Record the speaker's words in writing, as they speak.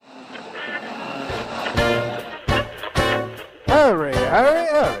hurry.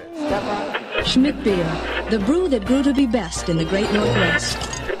 Step on. Schmidt Beer, the brew that grew to be best in the great Northwest.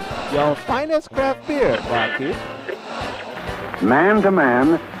 Your finest craft beer, barkeep. Man to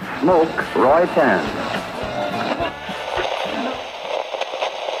man, smoke Roy Tan.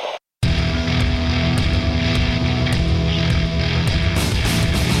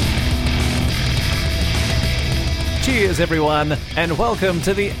 Cheers, everyone, and welcome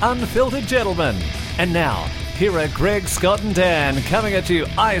to the Unfiltered Gentleman. And now, here are Greg, Scott, and Dan coming at you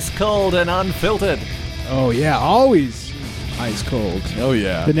ice cold and unfiltered. Oh, yeah, always ice cold. Oh,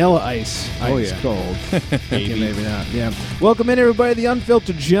 yeah. Vanilla ice. Ice cold. Okay, maybe not. Yeah. Welcome in, everybody, the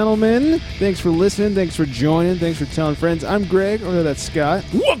Unfiltered Gentleman. Thanks for listening. Thanks for joining. Thanks for telling friends. I'm Greg. Over there, that's Scott.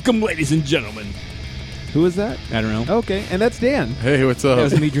 Welcome, ladies and gentlemen. Who is that? I don't know. Okay, and that's Dan. Hey, what's up? That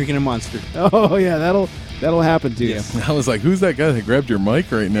was me drinking a Monster. Oh, yeah, that'll happen to you. I was like, who's that guy that grabbed your mic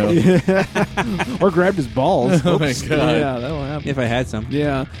right now? Or grabbed his balls. Oh, my Oops. God. Yeah, that'll happen. If I had some.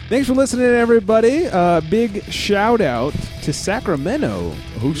 Yeah. Thanks for listening, everybody. Big shout out to Sacramento.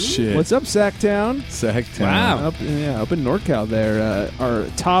 Oh, shit. What's up, Sacktown? Sacktown. Wow. Up in NorCal there. Our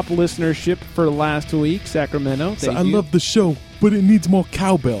top listenership for last week, Sacramento. So Thank I you. love the show, but it needs more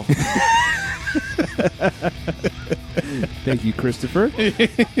cowbell. Thank you, Christopher.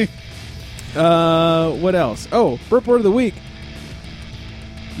 What else? Oh, burp word of the week.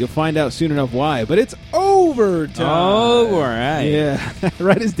 You'll find out soon enough why, but it's overtime. Oh, all right. Yeah,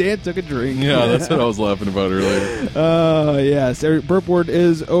 right as Dan took a drink. Yeah, that's what I was laughing about earlier. Yes. Burp word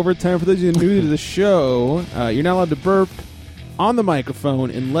is overtime. For those of you new to the show, you're not allowed to burp on the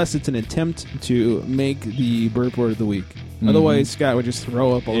microphone unless it's an attempt to make the burp word of the week. Otherwise, Scott would just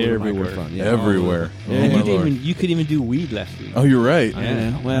throw up all over the Everywhere. microphone. Yeah. Everywhere. Yeah. Oh, my Lord. You could even do weed last week. Oh, you're right.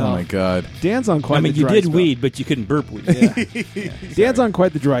 Yeah. Well, Oh, my God. Dan's on quite I mean, the you dry did spell. weed, but you couldn't burp weed. Dan's on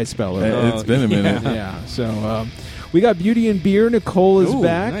quite the dry spell. Right? It's been a minute. Yeah. So we got Beauty and Beer. Nicole is Ooh,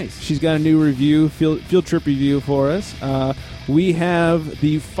 back. nice. She's got a new review, field trip review for us. We have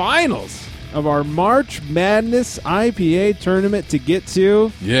the finals of our March Madness IPA tournament to get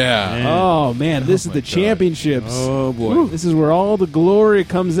to. Yeah. Oh, man. This is my the God. championships. Oh, boy. Woo. This is where all the glory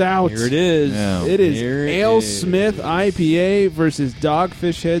comes out. Here it is. Yeah. It is Here it Ale is. Smith IPA versus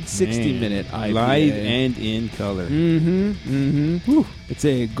Dogfish Head 60-minute IPA. Live and in color. Mm-hmm. It's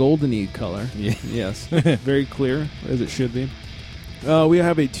a goldeny color. Yeah. Yes. Very clear, as it should be. We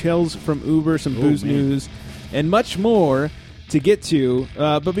have a Tales from Uber, some booze man. news, and much more to get to.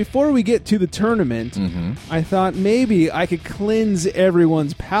 But before we get to the tournament, I thought maybe I could cleanse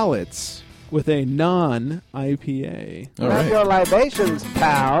everyone's palates with a non-IPA. All Grab right. your libations,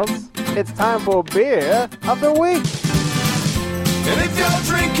 pals. It's time for beer of the week. And if you're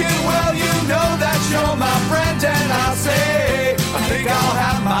drinking, well, you know that you're my friend. And I'll say, I think I'll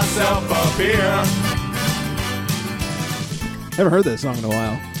have myself a beer. Haven't heard that song in a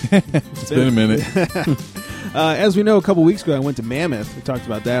while. It's been a minute. As we know, a couple weeks ago, I went to Mammoth. We talked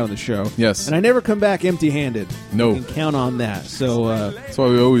about that on the show. Yes. And I never come back empty-handed. No. You can count on that. So, That's why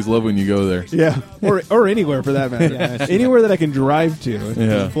we always love when you go there. yeah. Or anywhere, for that matter. Anywhere that I can drive to.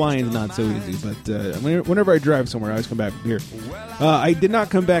 Yeah. Flying's not so easy. But whenever I drive somewhere, I always come back here. I did not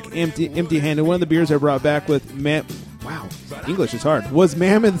come back empty-handed. One of the beers I brought back with wow, English is hard. Was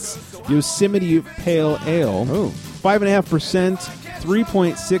Mammoth's Yosemite Pale Ale. 5.5%,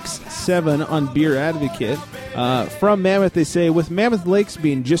 3.67 on Beer Advocate. From Mammoth, they say, with Mammoth Lakes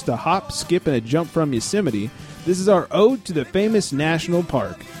being just a hop, skip, and a jump from Yosemite, this is our ode to the famous national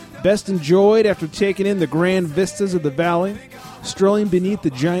park. Best enjoyed after taking in the grand vistas of the valley, strolling beneath the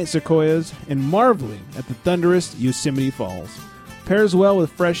giant sequoias, and marveling at the thunderous Yosemite Falls. Pairs well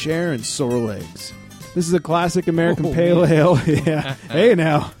with fresh air and sore legs. This is a classic American pale ale. Yeah. Hey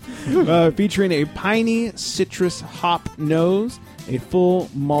now. Featuring a piney citrus hop nose, a full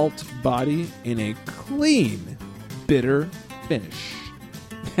malt body, and a clean, bitter finish.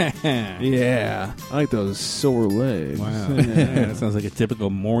 Yeah. I like those sore legs. Wow. That sounds like a typical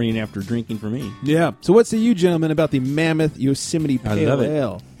morning after drinking for me. Yeah. So what say you, gentlemen, about the Mammoth Yosemite I Pale love it.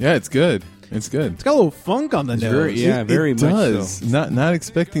 Ale? Yeah, it's good. It's good. It's got a little funk on the nose. Very it much does. so. Not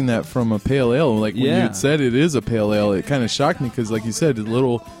expecting that from a pale ale. Like when you Yeah. had said it is a pale ale, it kind of shocked me because, like you said, it's a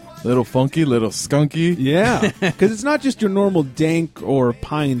little funky, little skunky. Yeah, because it's not just your normal dank or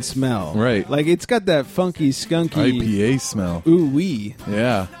pine smell. Right. Like, it's got that funky, skunky, IPA smell. ooh-wee,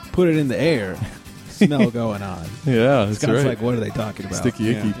 Yeah. put it in the air smell going on. Yeah, that's Scott's right. like, what are they talking about?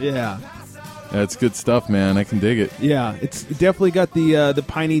 Sticky icky. Yeah. That's good stuff, man. I can dig it. Yeah, it's definitely got the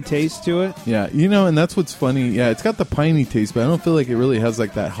piney taste to it. Yeah, and that's what's funny. Yeah, it's got the piney taste, but I don't feel like it really has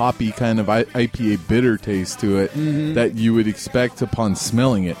like that hoppy kind of IPA bitter taste to it that you would expect upon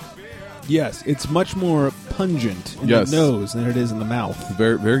smelling it. Yes, it's much more pungent in Yes. the nose than it is in the mouth.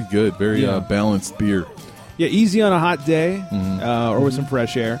 Very, very good. Very Yeah. balanced beer. Yeah, easy on a hot day or with some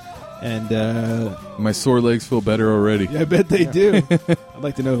fresh air. And My sore legs feel better already. I bet they do. I'd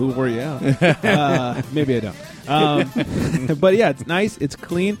like to know who wore you out. Maybe I don't. But yeah, it's nice. It's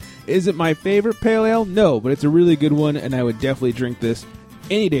clean. Is it my favorite pale ale? No, but it's a really good one, and I would definitely drink this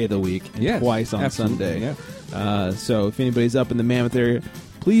any day of the week and Yes, twice on absolutely, Sunday. yeah. So if anybody's up in the Mammoth area,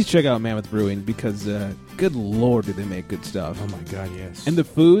 please check out Mammoth Brewing because, good Lord, do they make good stuff. Oh, my God, yes. And the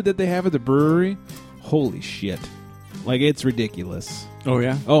food that they have at the brewery, holy shit. Like, it's ridiculous. oh,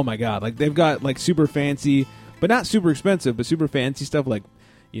 yeah? Oh my god! Like they've got like super fancy, but not super expensive, but super fancy stuff like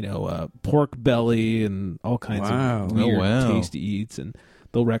pork belly and all kinds Wow. of weird, Oh, wow. tasty eats, and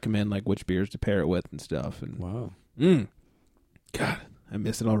they'll recommend like which beers to pair it with and stuff. And Wow. God, I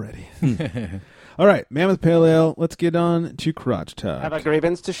miss it already. All right, Mammoth Pale Ale. Let's get on to crotch talk. Have a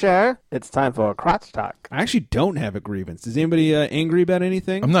grievance to share? It's time for crotch talk. I actually don't have a grievance. Is anybody angry about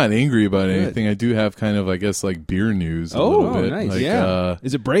anything? I'm not angry about Good. anything. I do have kind of, I guess, like beer news a Oh, little bit. nice. Like, yeah.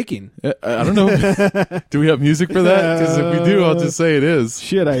 Is it breaking? I don't know. Do we have music for that? Because if we do, I'll just say it is.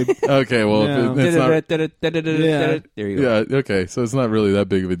 Shit, I. Okay, well, Yeah. it's not. Yeah. There you go. Yeah, okay, so it's not really that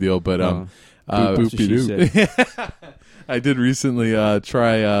big of a deal, but That's what she said. I did recently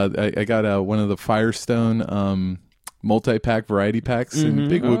try. I got one of the Firestone multi-pack variety packs, and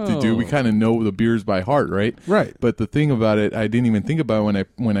big whoop-de-doo. We kind of know the beers by heart, right? Right. But the thing about it, I didn't even think about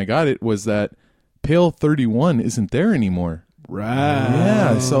when I got it, was that Pale 31 isn't there anymore. Right.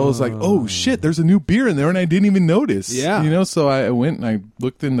 Yeah, so I was like, oh shit, there's a new beer in there, and I didn't even notice. Yeah. So I went and I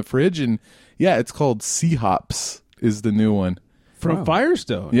looked in the fridge, and yeah, it's called Sea Hops is the new one. From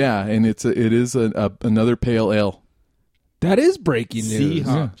Firestone. Yeah, and it is another pale ale. That is breaking news. Sea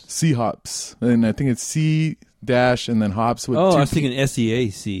hops. Sea Hops, and I think it's C dash and then hops with. Oh, two I was thinking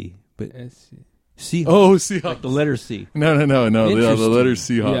SEAC, but C. Oh, Sea Hops. Like the letter C. No. The Interesting. letter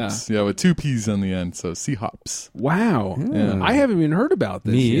Sea Hops. Yeah, with two P's on the end, so Sea Hops. Wow. Yeah. I haven't even heard about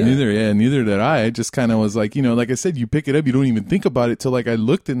this. Me yet. either. Neither did I. I just kind of was like, like I said, you pick it up, you don't even think about it till like I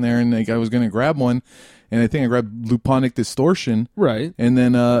looked in there and like I was going to grab one, and I think I grabbed Luponic Distortion. Right. And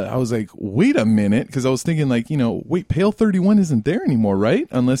then I was like, wait a minute, because I was thinking like, wait, Pale 31 isn't there anymore, right?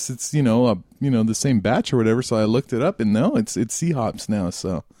 Unless it's, the same batch or whatever. So I looked it up, and no, it's Sea Hops now.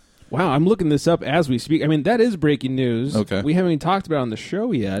 So Wow, I'm looking this up as we speak. I mean, that is breaking news. Okay. We haven't even talked about it on the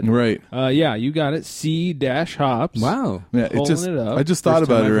show yet. right, Yeah, you got it. C-Hops. Wow. yeah, Pulling it up. I just thought First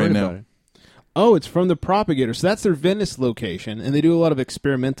time about it I've right heard now. about it. Oh, it's from the Propagator. So that's their Venice location, and they do a lot of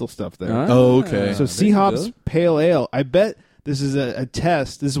experimental stuff there. Oh, okay. So there you C-Hops go. Pale Ale. I bet this is a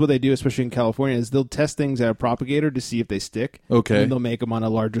test. This is what they do, especially in California, is they'll test things at a Propagator to see if they stick. Okay. And they'll make them on a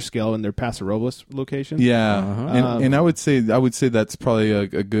larger scale in their Paso Robles location. Yeah, Uh-huh. and I would say that's probably a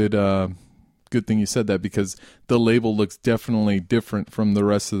good thing you said that, because the label looks definitely different from the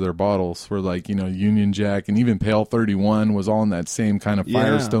rest of their bottles. Where like Union Jack and even Pale 31 was all in that same kind of Yeah.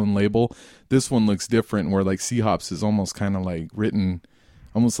 Firestone label. This one looks different, where like Sea Hops is almost kind of like written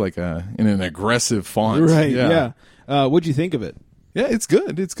almost like in an aggressive font. Right, yeah. What'd you think of it? Yeah, it's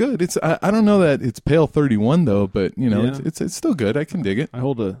good. It's good. I don't know that it's Pale 31 though, but Yeah. it's still good. I can dig it. I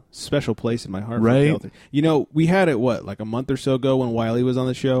hold a special place in my heart. Right. For Pale 30. We had it like a month or so ago when Wiley was on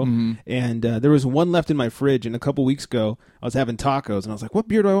the show, Mm-hmm. and there was one left in my fridge. And a couple weeks ago, I was having tacos, and I was like, "What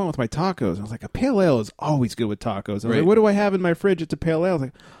beer do I want with my tacos?" And I was like, "A pale ale is always good with tacos." I was Right. like, "What do I have in my fridge? It's a pale ale." I was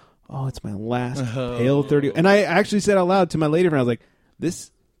like, "Oh, it's my last Pale 30." And I actually said out loud to my lady friend, I was like,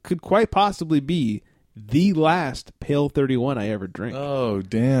 "This could quite possibly be the last Pale 31 I ever drink." Oh,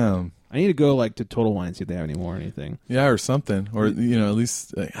 damn. I need to go to Total Wine and see if they have any more or anything. Yeah, or something, or at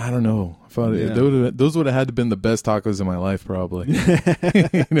least I don't know. I thought Yeah. those would have had to been the best tacos in my life, probably.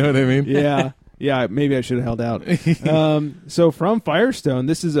 You know what I mean? Yeah, maybe I should have held out. So from Firestone,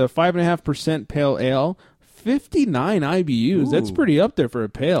 this is a 5.5% pale ale, 59 IBUs. That's Ooh. pretty up there for a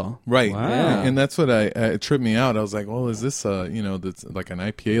pale. Right. Wow. Yeah. And that's what it tripped me out. I was like, well, is this that's like an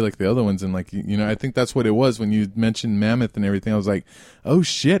IPA like the other ones? And I think that's what it was when you mentioned Mammoth and everything. I was like, oh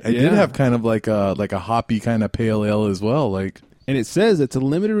shit, I did Yeah. have kind of like a hoppy kind of pale ale as well. Like, And it says it's a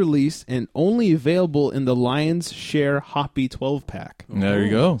limited release and only available in the Lion's Share Hoppy 12-pack. there you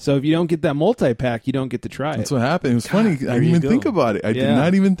go. So if you don't get that multi-pack, you don't get to try That's it. what happened. It was funny. I didn't you even go. think about it. I Yeah. did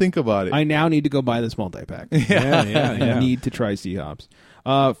not even think about it. I now need to go buy this multi-pack. Yeah. I need to try C-Hops.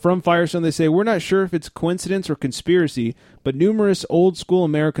 From Firestone, they say, we're not sure if it's coincidence or conspiracy, but numerous old-school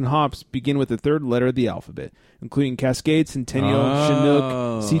American hops begin with the third letter of the alphabet, including Cascade, Centennial,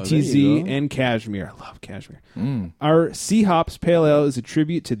 Chinook, there you CTZ, go. and Cashmere. I love Cashmere. Our Sea Hops Pale Ale is a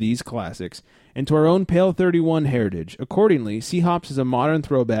tribute to these classics, and to our own Pale 31 heritage. Accordingly, Sea Hops is a modern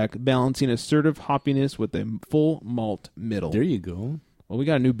throwback, balancing assertive hoppiness with a full malt middle. There you go. Well, we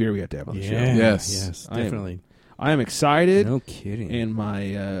got a new beer we have to have on the show. Yes. Definitely. I am excited. No kidding. And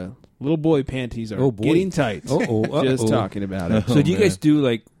my little boy panties are Oh, boy. getting tight. Just talking about it. So do you guys do,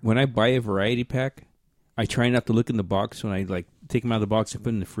 like, when I buy a variety pack, I try not to look in the box when I, like, take them out of the box and put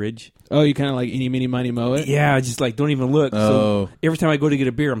them in the fridge? Oh, you kind of like eeny, meeny, miny, moe it? Yeah, I just, like, don't even look. Oh. So every time I go to get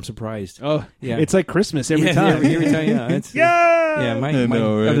a beer, I'm surprised. Oh, Yeah. It's like Christmas every time. Every time, yeah. It's, Yeah! my, I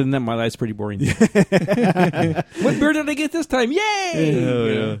know, right? other than that, my life's pretty boring. What beer did I get this time? Yay! Oh,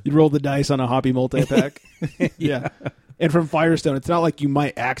 yeah. You roll the dice on a hoppy multi-pack. Yeah. And from Firestone, it's not like you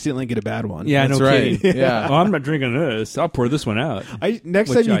might accidentally get a bad one. Yeah, That's no right. kidding. Yeah. Oh, I'm not drinking this. I'll pour this one out. Next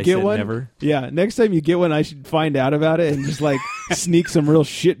Which time you I get said one, never. yeah. Next time you get one, I should find out about it and just like sneak some real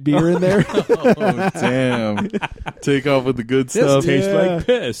shit beer in there. Oh, damn. Take off with the good stuff. Tastes Yeah. like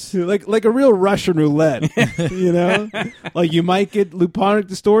piss. like a real Russian roulette. You know, like you might get Luponic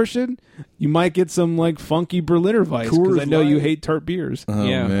Distortion, you might get some like funky Berliner Weiss because I Coors know you Light. hate tart beers. Oh,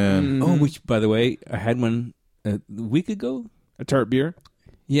 Yeah. man. Oh, which, by the way, I had one a week ago. A tart beer.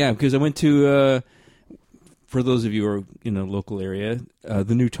 Yeah, because I went to, for those of you who are in a local area,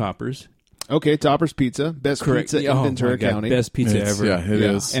 the new Toppers. Okay, Topper's Pizza, best pizza in Oh, Ventura my God, County. best pizza It's- ever. Yeah, it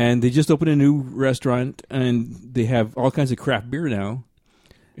Yeah. is. And they just opened a new restaurant, and they have all kinds of craft beer now.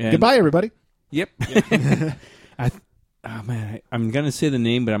 And, Goodbye, everybody. Yep. Oh man, I'm gonna say the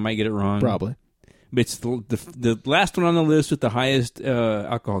name, but I might get it wrong. Probably. But it's the last one on the list with the highest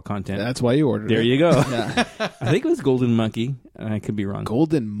alcohol content. That's why you ordered There it. you go. Yeah. I think it was Golden Monkey. I could be wrong.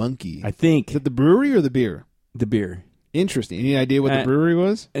 Golden Monkey. I think Is it the brewery or the beer? the beer. Interesting. Any idea what the brewery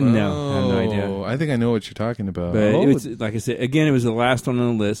was? No, I have no idea. Oh, I think I know what you're talking about. But Oh. it was, like I said, again, it was the last one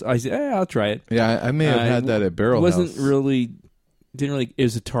on the list. I said, I'll try it. Yeah, I may have had that at Barrel It wasn't House. really, didn't really, it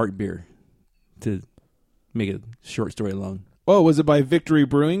was a tart beer, to make a short story long. Oh, was it by Victory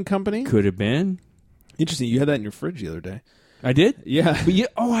Brewing Company? Could have been. Interesting. You had that in your fridge the other day. I did? Yeah. But yeah,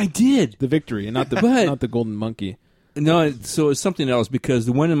 I did. The Victory, and not the But- not the Golden Monkey. No, so it's something else because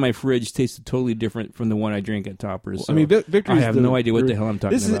the one in my fridge tasted totally different from the one I drink at Toppers. So I mean, Victory. I have no idea what the hell I'm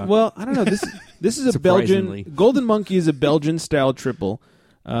talking this about. Is, well, I don't know. This is a Surprisingly. Belgian Golden Monkey is a Belgian style triple.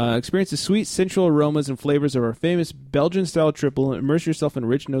 Experience the sweet, sensual aromas and flavors of our famous Belgian style triple. Immerse yourself in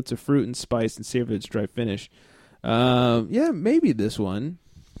rich notes of fruit and spice and savor its dry finish. Yeah, maybe this one.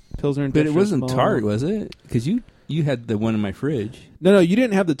 Pilsner and But it Dextrose wasn't malt. tart, was it? Because you had the one in my fridge. No, you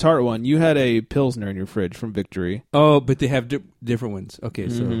didn't have the tart one. You had a Pilsner in your fridge from Victory. Oh, but they have different ones. Okay,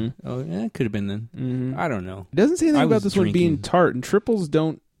 so Mm-hmm. it could have been then. I don't know. It doesn't say anything I about was this one being drinking. tart, and triples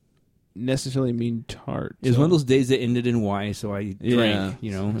don't necessarily mean tart. It was so- one of those days that ended in Y, so I Yeah. drank.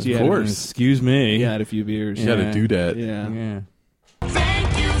 You know, So you had to- Excuse me. You had a few beers. You got to do that. Yeah. Yeah.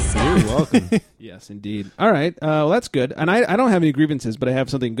 You're welcome. Yes, indeed. All right. Well, that's good. And I don't have any grievances, but I have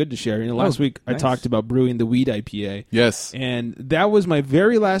something good to share. Last week I nice. talked about brewing the Weed IPA. Yes. And that was my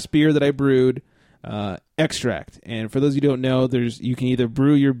very last beer that I brewed, extract. And for those of you who don't know, you can either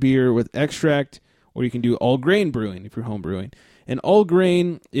brew your beer with extract or you can do all grain brewing if you're home brewing. And all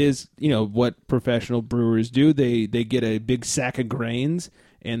grain is, what professional brewers do. They get a big sack of grains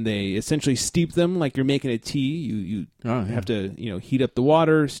and they essentially steep them like you're making a tea. You have to, heat up the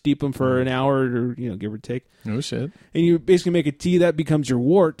water, steep them for an hour or, give or take. No shit. And you basically make a tea that becomes your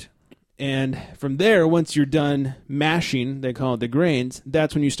wort. And from there, once you're done mashing, they call it the grains,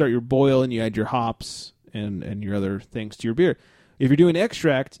 that's when you start your boil and you add your hops and your other things to your beer. If you're doing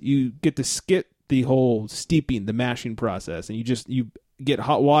extract, you get to skip the whole steeping, the mashing process. And you get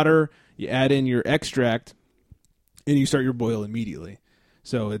hot water, you add in your extract, and you start your boil immediately.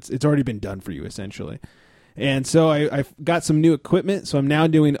 So it's already been done for you, essentially. And so I've got some new equipment, so I'm now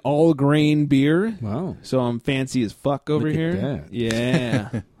doing all grain beer. Wow. So I'm fancy as fuck over Look at here. that.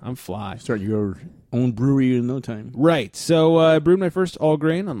 Yeah, I'm fly. Start your own brewery in no time. Right. So I brewed my first all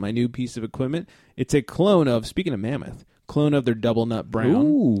grain on my new piece of equipment. It's a clone of, speaking of Mammoth, clone of their Double Nut Brown,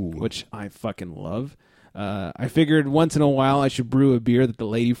 Ooh. which I fucking love. I figured once in a while I should brew a beer that the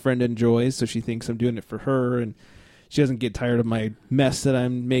lady friend enjoys, so she thinks I'm doing it for her, and she doesn't get tired of my mess that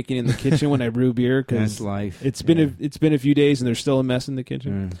I'm making in the kitchen when I brew beer. Cause That's life. It's been a few days and there's still a mess in the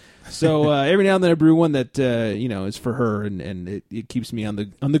kitchen. So every now and then I brew one that is for her, and it keeps me on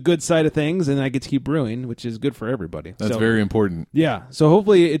the good side of things, and I get to keep brewing, which is good for everybody. That's So, very important. yeah. So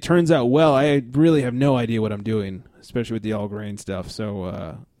hopefully it turns out well. I really have no idea what I'm doing, especially with the all grain stuff. So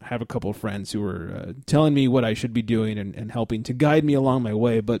I have a couple of friends who are telling me what I should be doing and helping to guide me along my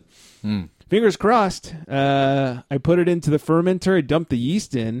way. But fingers crossed. I put it into the fermenter. I dumped the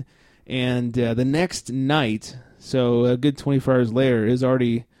yeast in, and the next night, so a good 24 hours later, is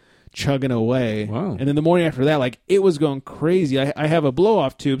already chugging away. Wow. And then the morning after that, like, it was going crazy. I have a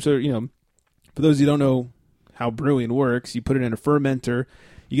blow-off tube, so, for those of you who don't know how brewing works, you put it in a fermenter,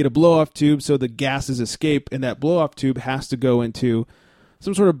 you get a blow-off tube so the gases escape, and that blow-off tube has to go into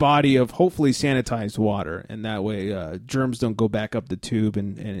some sort of body of hopefully sanitized water, and that way germs don't go back up the tube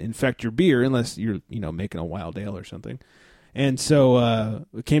and infect your beer unless you're making a wild ale or something. And so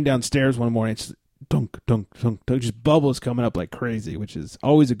we came downstairs one morning, it's dunk, dunk, dunk, dunk, just bubbles coming up like crazy, which is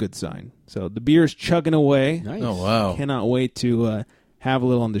always a good sign. So the beer is chugging away. Nice. Oh, wow. Cannot wait to have a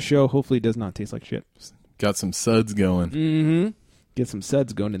little on the show. Hopefully it does not taste like shit. Got some suds going. Mm-hmm. Get some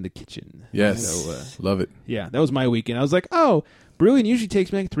suds going in the kitchen. Yes. So, love it. yeah, that was my weekend. I was like, oh, brewing usually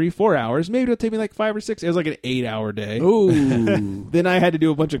takes me like 3-4 hours. Maybe it'll take me like 5 or 6. It was like an 8-hour day. Ooh. Then I had to do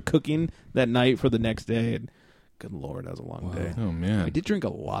a bunch of cooking that night for the next day. And good Lord, that was a long day. Oh, man. I did drink a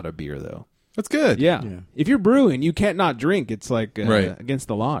lot of beer, though. That's good. Yeah. Yeah. If you're brewing, you can't not drink. It's like Right. against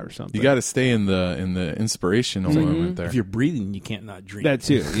the law or something. You got to stay in the inspirational moment there. If you're breathing, you can't not drink. That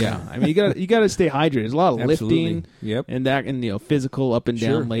too, yeah. I mean, you got to stay hydrated. There's a lot of Absolutely. lifting, Yep. and that, and physical up and down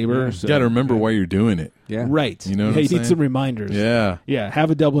Sure. labor. Yeah. So, You got to remember why you're doing it. Yeah. right. You know what yeah, I'm you saying? need some reminders. Yeah. yeah.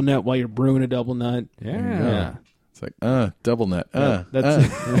 Have a double nut while you're brewing a double nut. Yeah. It's like, double nut. That's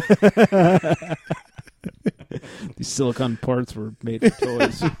These silicone parts were made for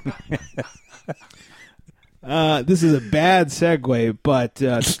toys. This is a bad segue, but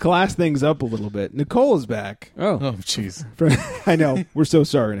to class things up a little bit, Nicole is back. Oh. Oh, jeez. I know. We're so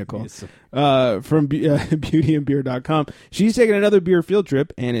sorry, Nicole. From beautyandbeer.com. She's taking another beer field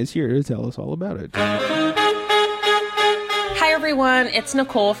trip and is here to tell us all about it. Hi everyone, it's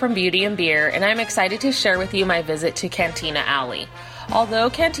Nicole from Beauty and Beer, and I'm excited to share with you my visit to Cantina Alley. Although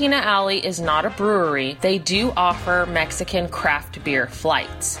Cantina Alley is not a brewery, they do offer Mexican craft beer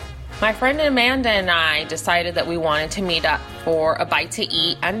flights. My friend Amanda and I decided that we wanted to meet up for a bite to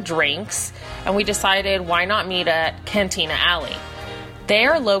eat and drinks, and we decided why not meet at Cantina Alley. They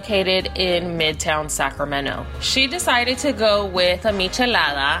are located in Midtown Sacramento. She decided to go with a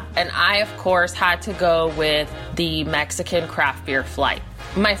michelada, and I, of course, had to go with the Mexican craft beer flight.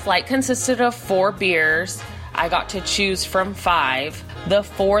 My flight consisted of 4 beers. I got to choose from 5. The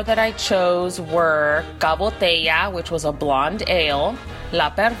 4 that I chose were Cabotella, which was a blonde ale, La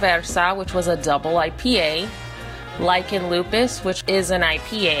Perversa, which was a double IPA, Lichen Lupus, which is an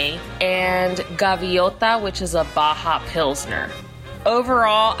IPA, and Gaviota, which is a Baja Pilsner.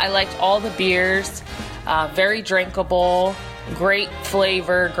 Overall, I liked all the beers, very drinkable, great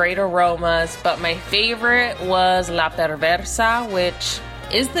flavor, great aromas, but my favorite was La Perversa, which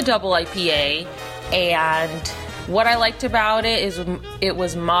is the double IPA, and what I liked about it is it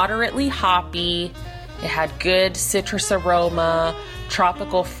was moderately hoppy, it had good citrus aroma,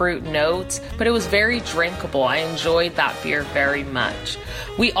 tropical fruit notes, but it was very drinkable. I enjoyed that beer very much.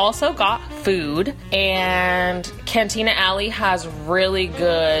 We also got food, and Cantina Alley has really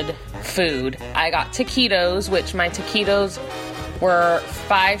good food. I got taquitos, which my taquitos were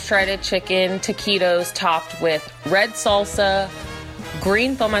 5 shredded chicken taquitos topped with red salsa,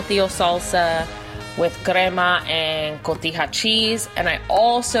 green tomatillo salsa, with crema and cotija cheese, and I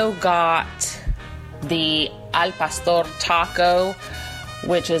also got the Al Pastor taco,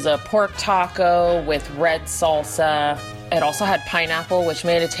 which is a pork taco with red salsa. It also had pineapple, which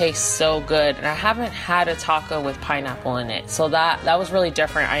made it taste so good. And I haven't had a taco with pineapple in it, so that was really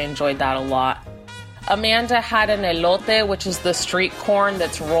different. I enjoyed that a lot. Amanda had an elote, which is the street corn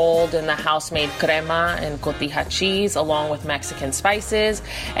that's rolled in the house-made crema and cotija cheese along with Mexican spices.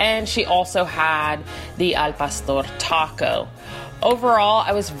 And she also had the Al Pastor taco. Overall,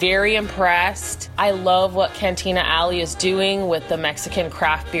 I was very impressed. I love what Cantina Alley is doing with the Mexican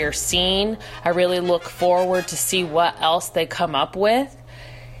craft beer scene. I really look forward to see what else they come up with.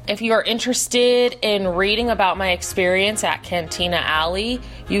 If you are interested in reading about my experience at Cantina Alley,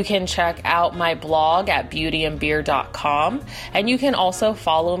 you can check out my blog at beautyandbeer.com, and you can also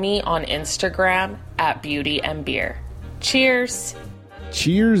follow me on Instagram at beautyandbeer. Cheers!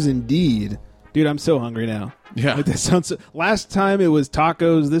 Cheers indeed. Dude, I'm so hungry now. Yeah. Like, that sounds so, last time it was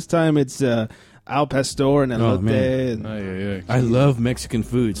tacos. This time it's Al Pastor and elote. man. And, I love Mexican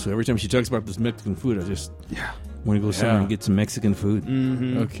food, so every time she talks about this Mexican food, I just want to go somewhere and get some Mexican food.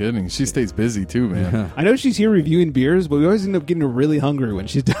 No kidding. She stays busy too, man. I know she's here reviewing beers, but we always end up getting really hungry when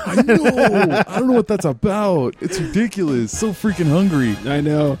she's done. I know. I don't know what that's about. It's ridiculous. So freaking hungry. I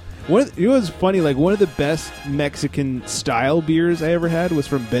know. You know what's funny? Like, one of the best Mexican style beers I ever had was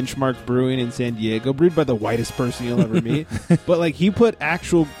from Benchmark Brewing in San Diego, brewed by the whitest person you'll ever meet. But like, he put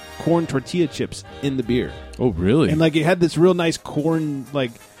actual corn tortilla chips in the beer, Oh, really? and like it had this real nice corn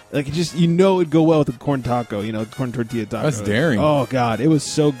like Like, it just, it'd go well with the corn taco, corn tortilla taco. That's daring. Oh, God. It was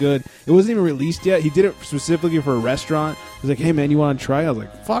so good. It wasn't even released yet. He did it specifically for a restaurant. He was like, hey, man, you want to try? I was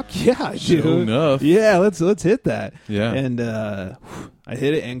like, fuck yeah, dude. Sure enough. Yeah, let's hit that. Yeah. And I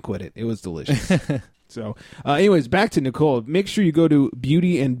hit it and quit it. It was delicious. So, anyways, back to Nicole. Make sure you go to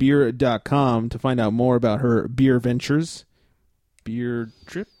beautyandbeer.com to find out more about her beer ventures. Beer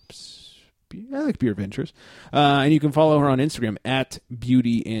trips? I like beer ventures. And you can follow her on Instagram at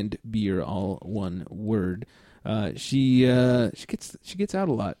beautyandbeer, all one word. She gets out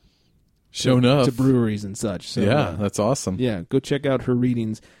a lot. Show enough. To breweries and such. So, yeah, that's awesome. Yeah, go check out her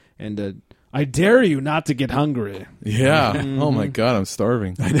readings. And I dare you not to get hungry. Yeah. Oh, my God, I'm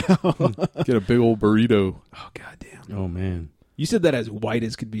starving. I know. Get a big old burrito. Oh, goddamn. Oh, man. You said that as white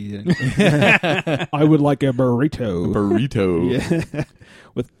as could be. I would like a burrito. Yeah.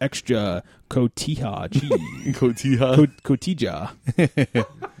 With extra cotija cheese. Cotija.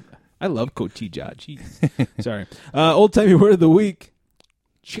 I love cotija cheese. Sorry. Old-timey word of the week.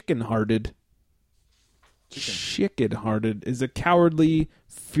 Chicken-hearted. Chicken-hearted is a cowardly,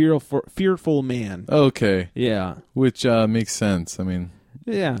 fearful man. Okay. Yeah. Which makes sense. I mean...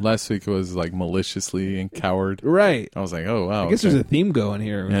 Yeah. Last week it was like maliciously and coward. Right. I was like, oh, wow. I guess there's a theme going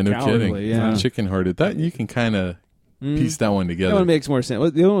here. Yeah, no Cowardly, kidding. Yeah. Chicken-hearted. That you can kind of piece that one together. That one makes more sense.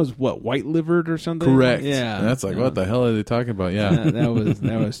 The other one was what, white-livered or something? Correct. Yeah. And that's like, what the hell are they talking about? Yeah.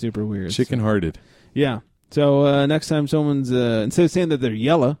 That was super weird. Chicken-hearted. Yeah. So next time someone's, instead of saying that they're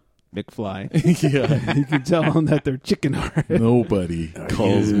yellow, McFly, yeah, you can tell them that they're chicken-hearted. Nobody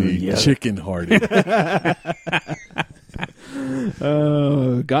calls me chicken-hearted.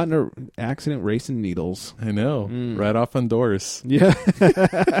 Got in an accident racing needles. I know. Right off on Doris. Yeah.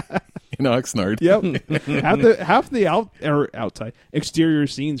 In Oxnard. Yep. half the outside exterior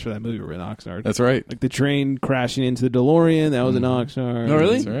scenes for that movie were in Oxnard. That's right. Like the train crashing into the DeLorean, that was in Oxnard. Oh,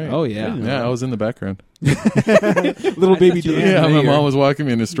 really? That's right. Oh, yeah. Yeah, I was in the background. Little baby Dan. Yeah, my mom was walking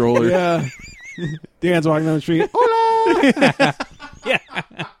me in a stroller. Yeah. Dan's walking down the street. Hola! Yeah.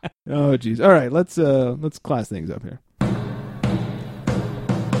 Oh, jeez. All right, let's class things up here.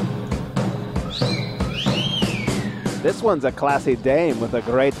 This one's a classy dame with a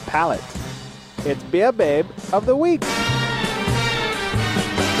great palate. It's Beer Babe of the Week.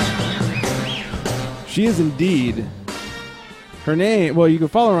 She is indeed. Her name, well, you can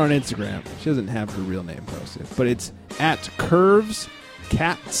follow her on Instagram. She doesn't have her real name posted, but it's at Curves,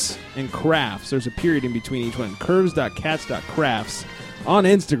 Cats, and Crafts. There's a period in between each one. Curves.cats.crafts on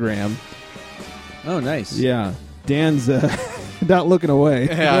Instagram. Oh, nice. Yeah. Dan's not looking away.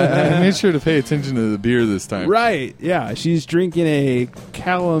 Yeah, I made sure to pay attention to the beer this time. Right, yeah. She's drinking a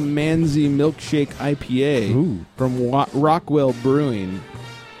Calamansi Milkshake IPA from Rockwell Brewing.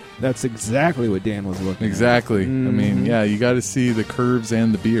 That's exactly what Dan was looking Exactly. at. I mean, yeah, you got to see the curves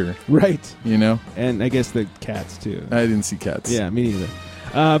and the beer. Right. You know? And I guess the cats, too. I didn't see cats. Yeah, me neither.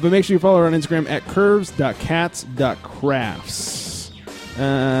 But make sure you follow her on Instagram at curves.cats.crafts.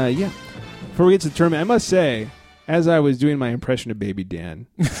 Yeah. Before we get to the tournament, I must say, as I was doing my impression of Baby Dan,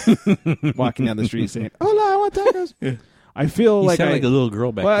 walking down the street saying, "Hola, I want tacos," yeah. I feel like a little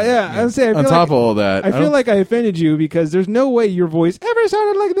girl back then. yeah. I was saying, on top of all that, I feel like I offended you because there's no way your voice ever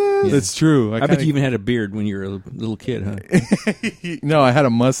sounded like this. It's true. I bet you even had a beard when you were a little kid, huh? No, I had a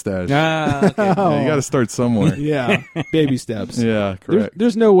mustache. Okay. Yeah, you got to start somewhere. Yeah, baby steps. Yeah, correct.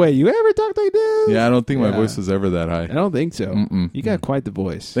 There's no way you ever talked like this. Yeah, I don't think my voice was ever that high. I don't think so. Mm-mm. You got quite the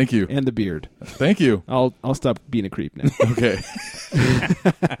voice. Thank you. And the beard. Thank you. I'll stop being a creep now. Okay.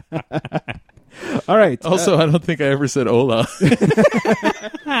 All right. Also, I don't think I ever said hola.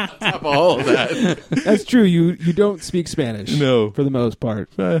 Top of all of that. That's true. You don't speak Spanish. No. For the most part.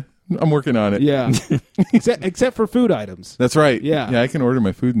 I'm working on it. Yeah. except for food items. That's right. Yeah. Yeah, I can order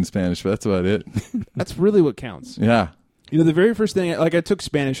my food in Spanish, but that's about it. That's really what counts. Yeah. You know, the very first thing, I took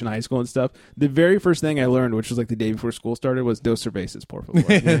Spanish in high school and stuff. The very first thing I learned, which was like the day before school started, was dos cervezas, por favor.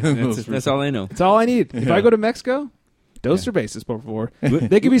 That's all I know. That's all I need. If I go to Mexico, dos cervezas, por favor.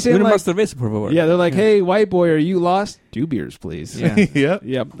 They could be saying like, cerveza, por favor. Yeah, they're like, hey, white boy, are you lost? 2 beers, please. Yeah.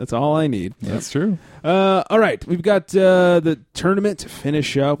 Yep, that's all I need. That's true. All right, we've got the tournament to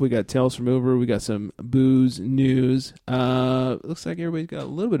finish up. We got Tales from Uber. We got some booze news. Looks like everybody's got a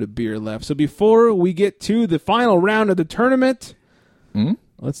little bit of beer left. So before we get to the final round of the tournament,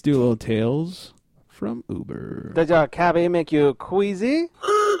 let's do a little Tales from Uber. Does your cabbie make you queasy?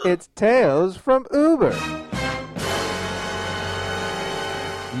 It's Tales from Uber.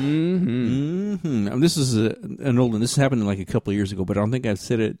 This is an old one. This happened like a couple of years ago, but I don't think I've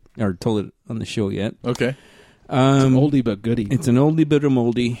said it or told it on the show yet. Okay. It's an oldie but goodie. It's an oldie but a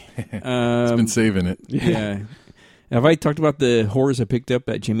moldy. It's been saving it. Yeah. Have I talked about the whores I picked up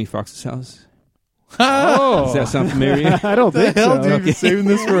at Jamie Foxx's house? Oh, Does that sound familiar? I don't think Hell, so. dude, you been saving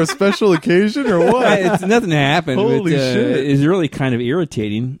this for a special occasion or what? It's nothing happened. Holy shit. It's really kind of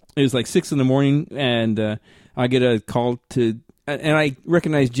irritating. It was like 6 a.m, and I get a call to, and I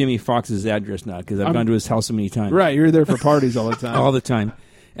recognize Jimmy Foxx's address now because I've gone to his house so many times. Right, you're there for parties all the time. All the time.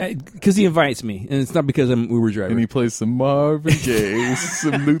 Because he invites me, and it's not because I'm Uber driver. And he plays some Marvin Gaye,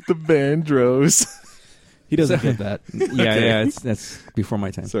 some Luther Vandross. He doesn't get that. Yeah, that's before my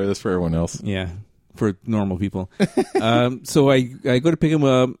time. Sorry, that's for everyone else. Yeah, for normal people. So I go to pick him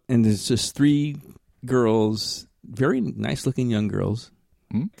up, and there's just 3 girls, very nice-looking young girls.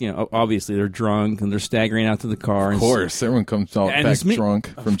 You know, obviously they're drunk and they're staggering out to the car. Of course, everyone comes out back drunk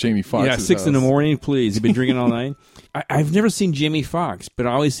from Jamie Foxx's Yeah, 6 house. a.m, please. You've been drinking all night. I've never seen Jamie Foxx, but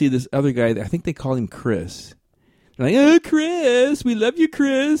I always see this other guy. I think they call him Chris. They're like, oh, Chris, we love you,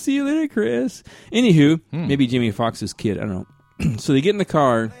 Chris. See you later, Chris. Anywho, maybe Jamie Foxx's kid. I don't know. So they get in the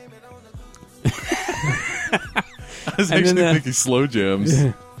car. I was actually thinking slow jams.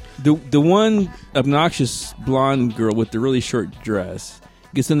 Yeah. The one obnoxious blonde girl with the really short dress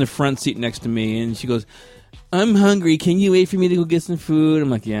gets in the front seat next to me, and she goes, I'm hungry. Can you wait for me to go get some food? I'm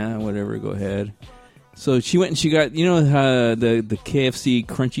like, yeah, whatever. Go ahead. So she went and she got, you know, the KFC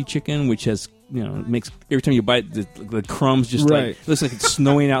crunchy chicken, which has, you know, makes every time you bite the crumbs just like, it looks like it's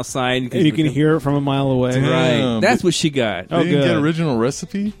snowing outside. And you can hear it from a mile away. Right. That's what she got. They didn't get original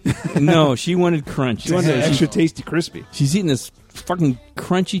recipe? No, she wanted crunch. She wanted extra tasty crispy. She's eating this fucking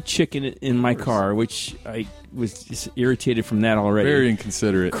crunchy chicken in my car, which I was just irritated from that already. Very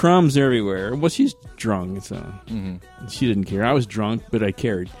inconsiderate. Crumbs everywhere. Well, she's drunk, so she didn't care. I was drunk, but I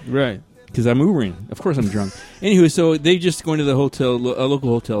cared. Right. Because I'm Ubering. Of course I'm drunk. Anyway, so they just go into the hotel, a local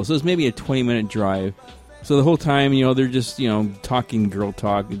hotel. So it's maybe a 20-minute drive. So the whole time, you know, they're just, you know, talking girl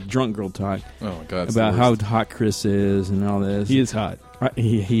talk, drunk girl talk. Oh, my God. About how hot Chris is and all this. He is hot.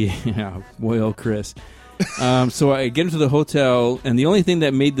 Yeah, boy, old Chris. So I get into the hotel, and the only thing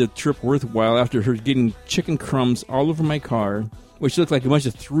that made the trip worthwhile after her getting chicken crumbs all over my car, which looked like a bunch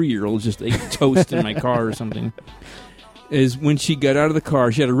of 3-year-olds just ate toast in my car or something, is when she got out of the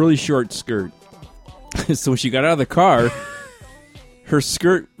car. She had a really short skirt. So when she got out of the car, her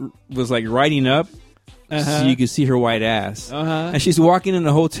skirt was like riding up, so you could see her white ass. And she's walking in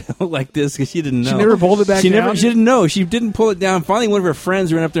the hotel like this because she didn't know. She never pulled it back down? She didn't know. She didn't pull it down. Finally, one of her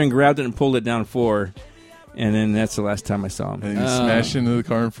friends ran up there and grabbed it and pulled it down for her. And then that's the last time I saw him. And he smashed into the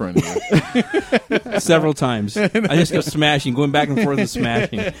car in front of you. Several times. I just kept smashing, going back and forth and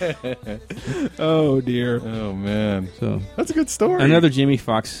smashing. Oh, dear. Oh, man. So that's a good story. Another Jamie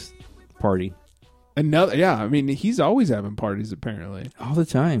Foxx party. Another, yeah. I mean, he's always having parties, apparently. All the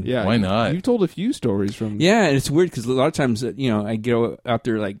time. Yeah. Why not? You've told a few stories from... Yeah, and it's weird because a lot of times, you know, I go out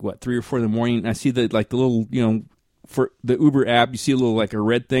there like, 3 or 4 in the morning, and I see the little, you know, for the Uber app, you see a little, like, a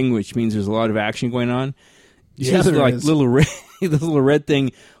red thing, which means there's a lot of action going on. Yeah, there like is. Little red, this little red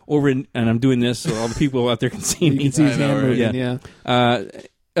thing over, and I'm doing this so all the people out there can see me. You can see his hand moving, yeah.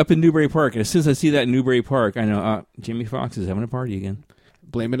 Up in Newbury Park, and as soon as I see that in Newbury Park, I know Jamie Foxx is having a party again.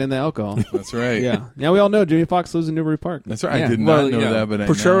 Blame it in the alcohol. That's right. Yeah. Now we all know Jamie Foxx lives in Newbury Park. That's right. I did not know that, but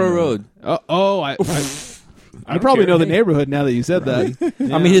Potrero Road. I probably know the neighborhood now that you said that.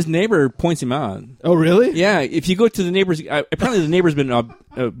 Yeah. I mean, his neighbor points him out. Oh, really? Yeah. If you go to the neighbor's, apparently the neighbor's been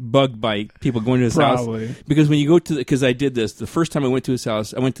bugged by people going to his house. Because when you go to, because I did this, the first time I went to his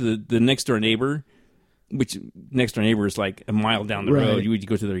house, I went to the next door neighbor, which next door neighbor is like a mile down the road. You would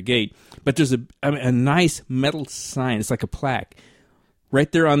go to their gate. But there's a nice metal sign. It's like a plaque.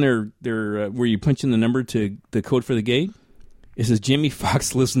 Right there on their where you punch in the number to the code for the gate. It says Jamie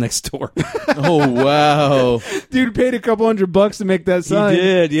Foxx lives next door. Oh, wow. Dude paid a couple $100 to make that sign. He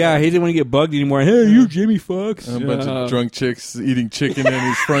did, yeah. He didn't want to get bugged anymore. Hey, you're Jamie Foxx. A bunch of drunk chicks eating chicken in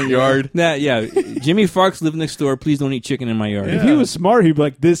his front yard. Yeah. Jamie Foxx lived next door. Please don't eat chicken in my yard. If he was smart, he'd be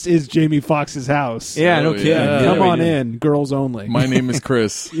like, this is Jamie Foxx's house. Yeah, no kidding. Yeah. Come on in. Girls only. My name is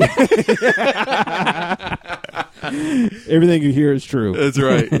Chris. Everything you hear is true. That's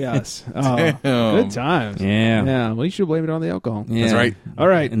right. Yes. Oh, good times. Yeah. Yeah. Well, you should blame it on the alcohol. Yeah. That's right. All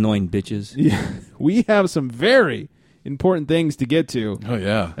right. Annoying bitches. Yeah. We have some very important things to get to. Oh,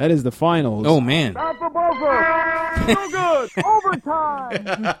 yeah. That is the finals. Oh, man. That's the buzzer. So good.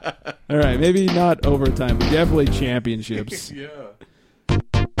 Overtime. All right. Maybe not overtime, but definitely championships. Yeah.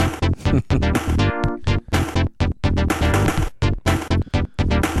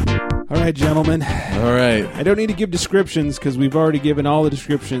 All right, gentlemen. All right. I don't need to give descriptions because we've already given all the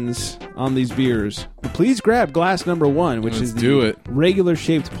descriptions on these beers. But please grab glass number 1, which is the regular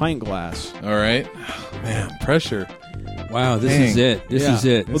shaped pint glass. All right. Oh, man, pressure. Wow, this Dang. is it. This Yeah. is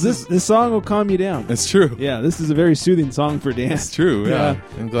it. Well, this song will calm you down. That's true. Yeah, this is a very soothing song for Dan. That's true. Yeah.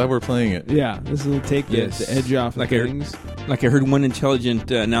 I'm glad we're playing it. Yeah, this will take Yes. the edge off Like of I- things. Like I heard one intelligent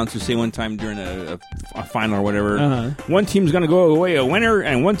announcer say one time during a final or whatever, Uh-huh. one team's going to go away a winner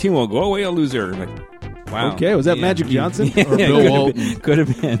and one team will go away a loser. Like, wow. Okay, was that Magic Johnson? Yeah, Or Bill could have Walton? been. Could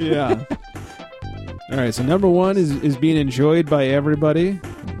have been. Yeah. All right, so number 1 is being enjoyed by everybody.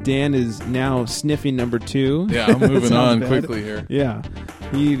 Dan is now sniffing number 2. Yeah, I'm moving Sounds on bad. quickly here. Yeah.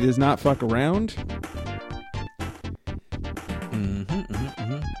 He does not fuck around.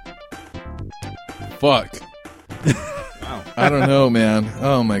 Fuck. Wow. I don't know, man.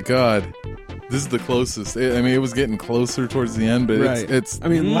 Oh my god. This is the closest. I mean, it was getting closer towards the end, but Right. it's I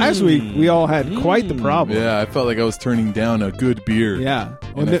mean, last week we all had quite the problem. yeah, I felt like I was turning down a good beer. Yeah.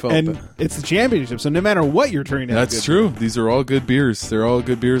 And I felt And that. it's the championship, so no matter what you're turning down. That's good. true. These are all good beers. They're all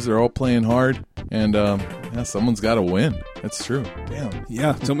good beers. They're all playing hard. And yeah, someone's got to win. That's true. Damn.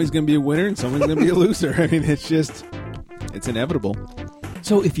 Yeah, somebody's going to be a winner and someone's going to be a loser. I mean, it's inevitable.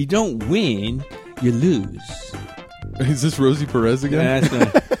 So if you don't win, you lose. Is this Rosie Perez again?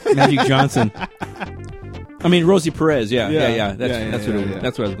 That's Magic Johnson. I mean, Rosie Perez. Yeah. Yeah. That's Yeah, what yeah.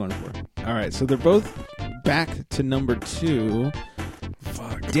 that's what I was going for. All right, so they're both back to number 2.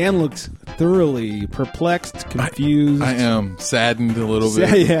 Fuck. Dan looks thoroughly perplexed, confused. I am saddened a little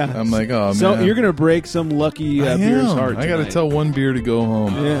bit. Yeah. I'm like, oh, So man. you're going to break some lucky I beer's am. heart I got to tonight. tell one beer to go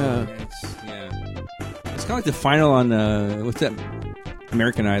home. Yeah. It's kind of like the final on what's that?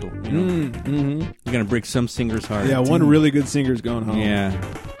 American Idol. You know, Mm-hmm. you're gonna break some singer's heart. Yeah, one really good singer's going home. Yeah.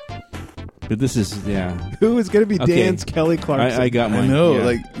 But this is Who is going to be Okay. Dan's Kelly Clarkson? I got I mine. know. Yeah.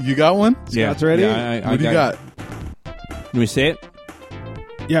 Like, you got one? Scott's ready? Yeah, What do you got? Can we say it?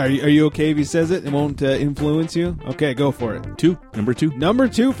 Yeah, are you okay if he says it? It won't influence you? Okay, go for it. Number 2. Number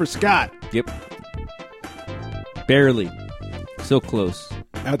 2 for Scott. Yep. Barely. So close.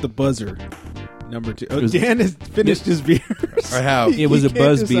 At the buzzer. Number 2. Oh, was- Dan has finished his beers. I have. It was He a can't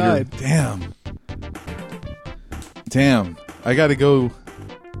buzz beater. decide. Damn. I got to go.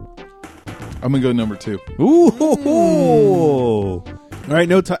 I'm going to go number 2. Ooh. All right,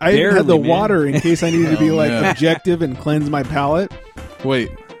 no time. I even had the Barely, man. water in case I needed to be Oh, like man. objective and cleanse my palate.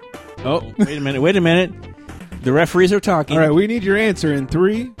 Wait. Oh, wait a minute. The referees are talking. All right, we need your answer in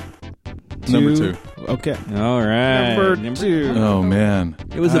 3, 2. Number 2. Okay. All right. Number 2. Oh, man.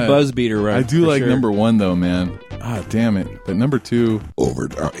 It was a buzz beater, right? I do for like sure. number 1, though, man. Ah, damn it. But number 2.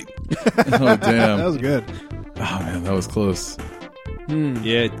 Overtime. Oh, damn. That was good. Oh, man, that was close.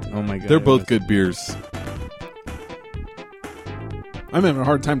 Yeah. Oh my god. They're it both was- good beers. I'm having a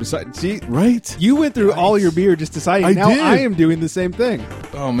hard time deciding. See, Right? you went through all your beer just deciding. I now did. I am doing the same thing.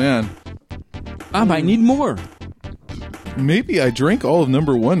 Oh, man. I might need more. Maybe I drank all of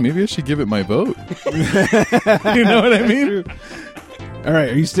number 1. Maybe I should give it my vote. You know what I mean? All right,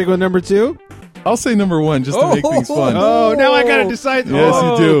 are you sticking with number 2? I'll say number 1 just to make things fun. Oh, now I got to decide. Yes,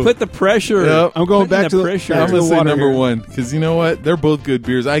 Oh, you do. Put the pressure. Yep. I'm going Putting back to the pressure. back I'm to going the to say water number here. 1 because you know what? They're both good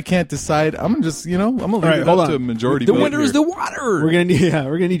beers. I can't decide. I'm just, I'm going to leave right, it hold up to on. a majority The vote winner here. is the water. We're gonna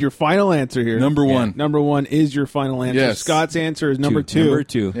need your final answer here. Number 1. Number 1 is your final answer. Yes. Scott's answer is number 2. Number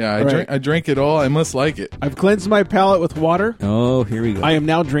 2. Yeah, All right. I drank it all. I must like it. I've cleansed my palate with water. Oh, here we go. I am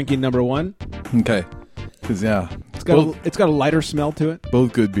now drinking number 1. Okay. Because, yeah, It's got it's got a lighter smell to it.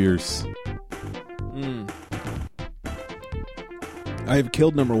 both good beers. I have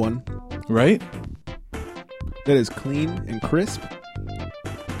killed number 1. Right? That is clean and crisp.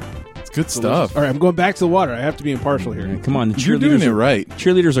 It's good stuff. All right, I'm going back to the water. I have to be impartial here. Come on, the You're doing cheerleaders it are- right.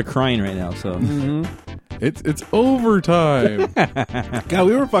 Cheerleaders are crying right now. So It's overtime. God,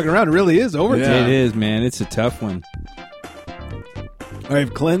 we were fucking around. It really is overtime. Yeah. it is, man. It's a tough one. I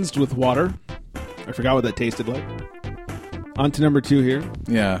have cleansed with water. I forgot what that tasted like. On to number 2 here.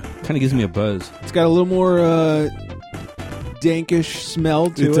 Yeah. Kind of gives me a buzz. It's got a little more dankish smell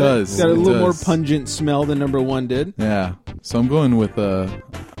to it. It does. It's got a It little more does. pungent smell than number 1 did. Yeah. So I'm going with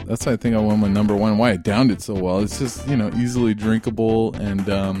that's why I think I won my number 1. Why I downed it so well. It's just, easily drinkable and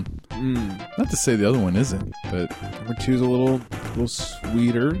not to say the other one isn't, but Number 2 is a little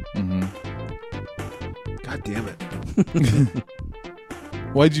sweeter. mhm. God damn it.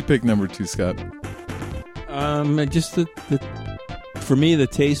 Why'd you pick number 2, Scott? Just the for me, the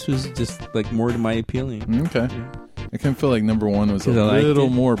taste was just like more to my appealing. Okay. I kind of feel like number 1 was a 'Cause I liked little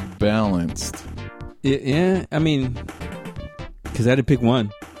it. more balanced. Yeah, I mean, because I had to pick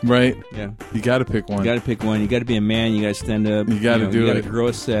one. Right? Yeah, You got to pick one. you got to pick one. You got to be a man. You got to stand up. You gotta do You got it. to grow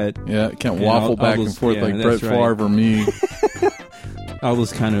a set. Yeah, it can't Yeah, waffle all back those- and forth yeah, like Brett that's right. Favre or me. all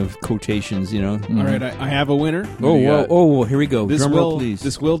those kind of quotations, you know. All right, I have a winner. Oh, you got? whoa, here we go. This Drum roll, will please.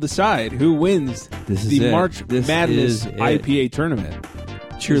 this will decide who wins This is the it. March This Madness is it. IPA tournament.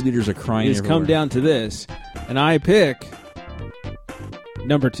 Cheerleaders are crying It's come everywhere. down to this, and I pick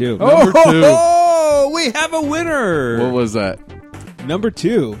number 2. Number 2. Oh, we have a winner. What was that? Number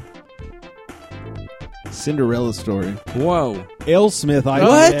 2, Cinderella Story. Whoa. AleSmith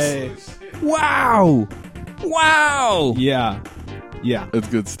IPA. Wow. Wow. Yeah, That's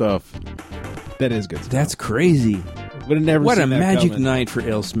good stuff. that is good stuff. That's crazy. Would have never What seen a that magic coming. night for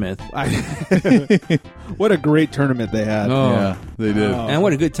AleSmith. What a great tournament they had. Oh. Yeah, they did. Oh. And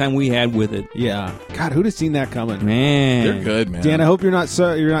what a good time we had with it. Yeah. God, who'd have seen that coming? Man. They're good, man. Dan, I hope you're not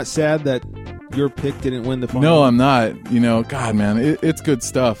sad that your pick didn't win the final. No, I'm not. You know, God, man, it's good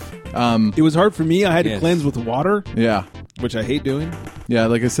stuff. It was hard for me. I had to Yes. cleanse with water, Yeah, which I hate doing. yeah.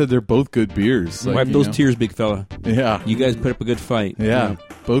 Like I said, they're both good beers. Like, Wipe you those know. tears, big fella. Yeah, You guys put up a good fight. yeah.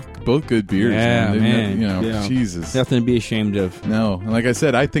 Both good beers. Yeah, They- man. You know, Yeah. Jesus. Nothing to be ashamed of. No, and like I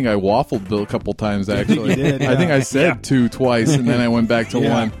said, I think I waffled Bill a couple times. Actually, You did, I think yeah. I said 2 twice, and then I went back to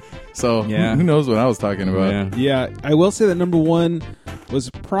Yeah. 1. So Yeah. who knows what I was talking about? Yeah. Yeah, I will say that number 1 was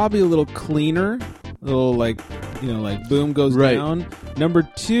probably a little cleaner, a little like boom goes Right. down. Number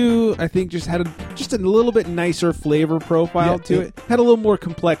 2, I think just had a little bit nicer flavor profile Yeah, to it. Had a little more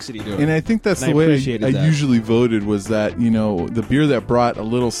complexity to it. And I think that's And I the way appreciated I that. usually voted was that, you know, the beer that brought a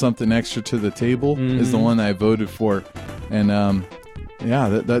little something extra to the table is the one I voted for. And,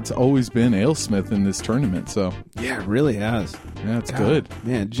 yeah, that's always been AleSmith in this tournament. So, yeah, it really has. yeah, it's God, good.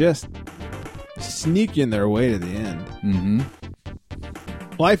 man. Just sneaking their way to the end. Mm-hmm.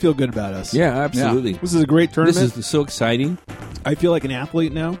 Well, I feel good about us. Yeah, absolutely. This is a great tournament. This is so exciting. I feel like an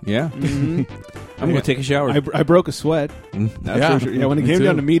athlete now. Yeah. I'm going to take a shower. I broke a sweat. That's Yeah, for sure. Yeah, when it me came too.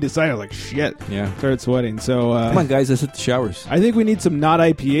 down to me deciding, I was like, shit. Yeah. Started sweating. So Come on, guys. Let's hit the showers. I think we need some not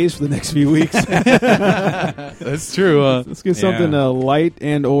IPAs for the next few weeks. That's true. Let's get something Yeah. light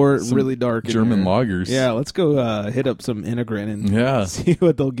and or Some really dark. in German here. lagers. Yeah, let's go hit up some Integrin and Yeah. see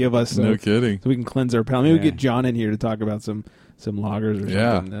what they'll give us. No kidding. So we can cleanse our palate. Maybe we Yeah. get John in here to talk about some lagers or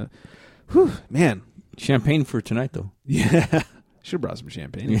Yeah. something. Whew, man. Champagne for tonight, though. Yeah. Should have brought some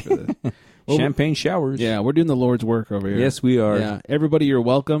champagne for this. Well, Champagne showers. Yeah, we're doing the Lord's work over here. Yes, we are. Yeah, everybody, you're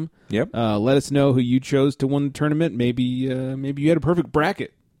welcome. Yep. Let us know who you chose to win the tournament. Maybe you had a perfect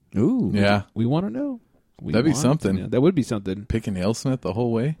bracket. Ooh. Yeah. We want to know. That'd be something. Yeah, that would be something. Picking AleSmith the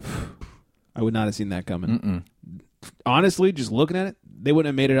whole way. I would not have seen that coming. Honestly, just looking at it, they wouldn't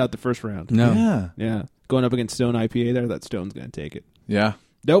have made it out the first round. No. Yeah. Yeah. Going up against Stone IPA there, that Stone's going to take it. Yeah.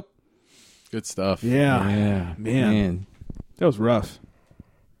 Nope. Good stuff. Yeah. Yeah. Man. That was rough.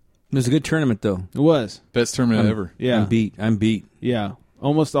 It was a good tournament, though. It was. Best tournament ever. Yeah. I'm beat. Yeah.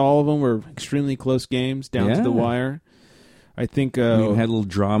 Almost all of them were extremely close games down to Yeah. the wire. I think We had a little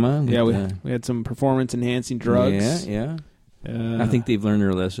drama. yeah, with, we had some performance enhancing drugs. Yeah, Uh, yeah. I think they've learned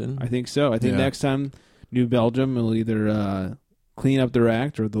their lesson. I think so. I think Yeah. next time New Belgium will either clean up their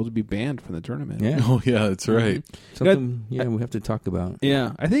act or they'll be banned from the tournament. Yeah. Oh, yeah, that's right. Something we have to talk about.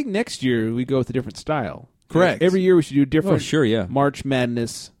 Yeah. I think next year we go with a different style. Correct. Every year we should do a Oh, different sure, yeah. March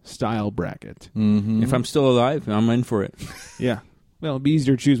Madness style bracket. Mm-hmm. If I'm still alive, I'm in for it. Yeah. Well, it'd be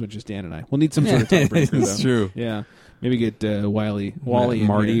easier to choose with just Dan and I. We'll need some sort of tiebreaker, That's though. true. Yeah. Maybe get Wally in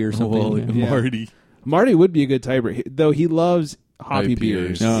Marty here. or something. Wally- Yeah. Marty. Marty would be a good tiebreaker, though he loves hoppy IPAs.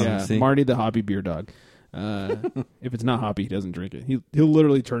 beers. Oh, yeah, see. Marty the hoppy beer dog. If it's not hoppy, he doesn't drink it. He'll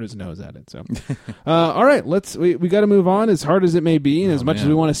literally turn his nose at it. So, all right, we got to move on. As hard as it may be, and as much as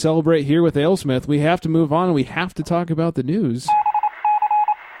we want to celebrate here with AleSmith, we have to move on and we have to talk about the news.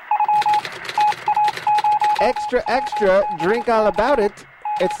 Extra, extra, drink all about it.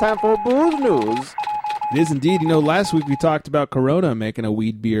 It's time for booze news. It is indeed. Last week we talked about Corona making a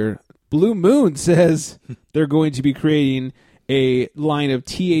weed beer. Blue Moon says they're going to be creating a line of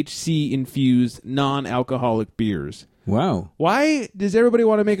THC-infused non-alcoholic beers. Wow. Why does everybody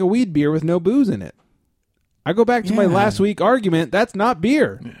want to make a weed beer with no booze in it? I go back to my Yeah. last week argument. That's not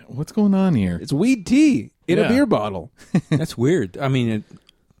beer. What's going on here? It's weed tea in a Yeah. beer bottle. That's weird. I mean,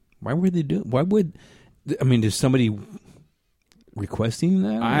 why would they do? Why would? I mean, is somebody requesting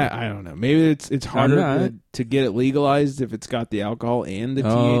that? I don't know. Maybe it's harder to get it legalized if it's got the alcohol and the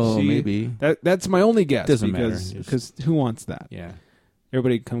Oh, THC. maybe. That's my only guess. Doesn't matter. Because who wants that? Yeah.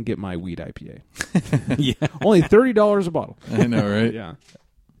 Everybody come get my weed IPA. Yeah. Only $30 a bottle. I know, right? Yeah.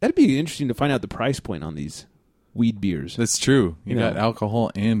 That'd be interesting to find out the price point on these weed beers. That's true. You Yeah. got alcohol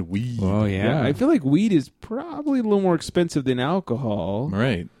and weed. Oh yeah. I feel like weed is probably a little more expensive than alcohol.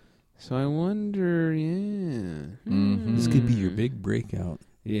 Right. So I wonder, yeah. Mm-hmm. This could be your big breakout.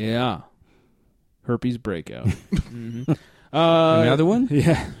 Yeah. Herpes breakout. Mhm. Another one?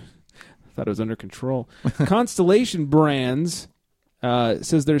 Yeah. I thought it was under control. Constellation Brands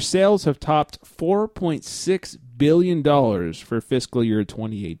says their sales have topped $4.6 billion for fiscal year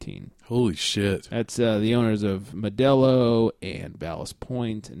 2018. Holy shit. That's the owners of Modelo and Ballast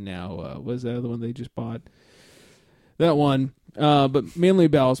Point, and now, what was that other one they just bought? That one. But mainly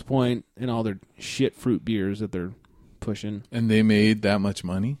Ballast Point and all their shit fruit beers that they're pushing. And they made that much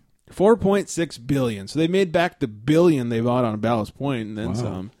money? $4.6 billion. So they made back the billion they bought on Ballast Point and then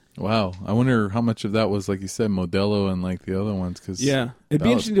some. Wow. I wonder how much of that was, like you said, Modelo and like the other ones. Cause yeah. It'd be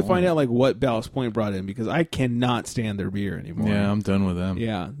interesting to find out like what Ballast Point brought in, because I cannot stand their beer anymore. Yeah, I'm done with them.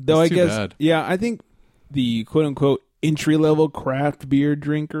 Yeah. Though It's I too guess, bad. yeah, I think the quote-unquote entry-level craft beer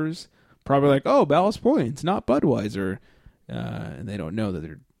drinkers probably like, oh, Ballast Point, it's not Budweiser. And they don't know that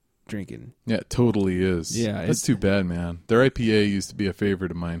they're drinking. Yeah, it totally is. Yeah, That's too bad, man. Their IPA used to be a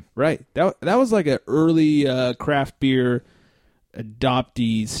favorite of mine. Right. That was like an early craft beer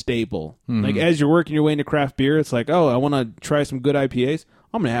adoptee staple. Mhm. Like as you're working your way into craft beer, it's like, oh, I want to try some good IPAs.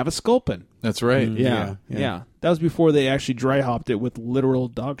 I'm going to have a Sculpin. That's right. Yeah. That was before they actually dry hopped it with literal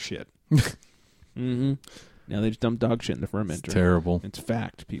dog shit. Mm-hmm. Now they just dump dog shit in the fermenter. It's terrible. It's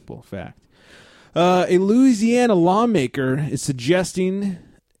fact, people. Fact. A Louisiana lawmaker is suggesting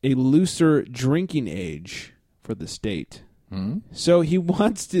a looser drinking age for the state. So he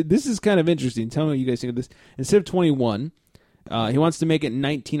wants to... This is kind of interesting. Tell me what you guys think of this. Instead of 21, he wants to make it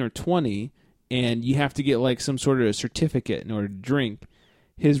 19 or 20, and you have to get like some sort of a certificate in order to drink.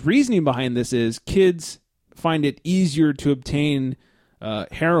 His reasoning behind this is kids find it easier to obtain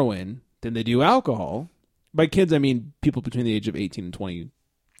heroin than they do alcohol. By kids, I mean people between the age of 18 and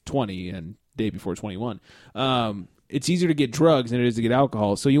 20 and day before 21. It's easier to get drugs than it is to get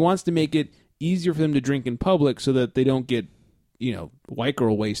alcohol. So he wants to make it easier for them to drink in public so that they don't get, white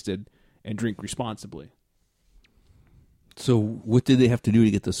girl wasted and drink responsibly. So what did they have to do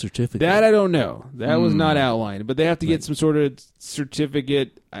to get the certificate? That I don't know. That was not outlined. But they have to get some sort of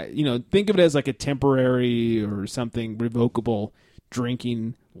certificate. Think of it as like a temporary or something revocable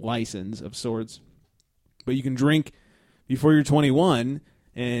drinking license of sorts. But you can drink before you're 21.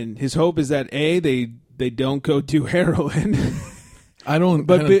 And his hope is that, A, they don't go do heroin.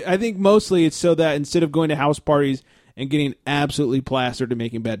 I think mostly it's so that instead of going to house parties and getting absolutely plastered and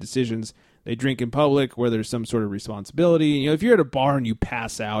making bad decisions, they drink in public where there's some sort of responsibility. If you're at a bar and you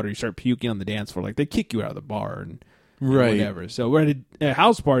pass out or you start puking on the dance floor, like they kick you out of the bar and whatever. So we're at a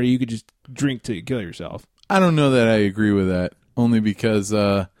house party, you could just drink till you kill yourself. I don't know that I agree with that, only because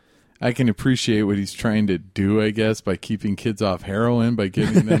I can appreciate what he's trying to do, I guess, by keeping kids off heroin, by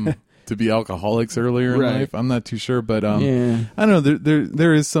getting them to be alcoholics earlier in life. I'm not too sure, but I don't know.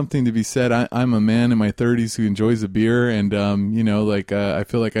 There is something to be said. I'm a man in my 30s who enjoys a beer, and I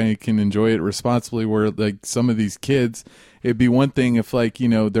feel like I can enjoy it responsibly. Where like some of these kids, it'd be one thing if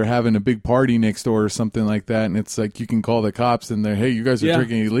they're having a big party next door or something like that, and it's like you can call the cops and they're, hey, you guys are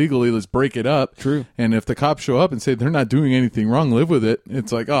drinking illegally, let's break it up. True. And if the cops show up and say they're not doing anything wrong, live with it.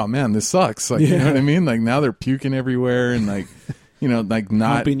 It's like, oh man, this sucks. You know what I mean? Like now they're puking everywhere and not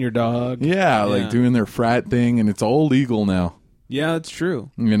humping your dog. Yeah, like doing their frat thing, and it's all legal now. Yeah, that's true.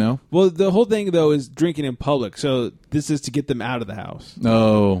 Well, the whole thing though is drinking in public. So this is to get them out of the house.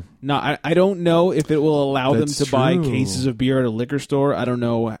 No. No, I don't know if it will allow That's them to buy true. cases of beer at a liquor store. I don't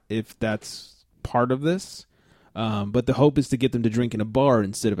know if that's part of this. But the hope is to get them to drink in a bar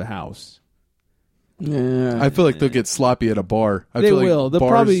instead of a house. Yeah, I feel like they'll get sloppy at a bar. I They feel like will. They'll bars-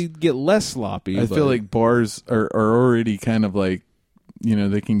 probably get less sloppy. I but- feel like bars are already kind of like,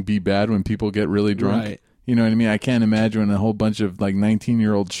 they can be bad when people get really drunk. Right. You know what I mean? I can't imagine when a whole bunch of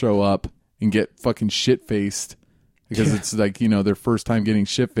 19-year-olds show up and get fucking shit-faced because it's their first time getting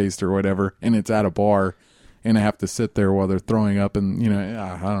shit-faced or whatever, and it's at a bar, and I have to sit there while they're throwing up, and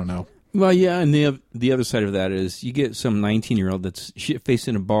I don't know. Well, yeah, and the other side of that is you get some 19-year-old that's shit-faced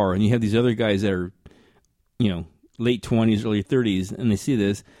in a bar, and you have these other guys that are, late 20s, early 30s, and they see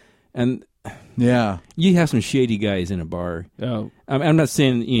this, and yeah, you have some shady guys in a bar. Oh, I'm not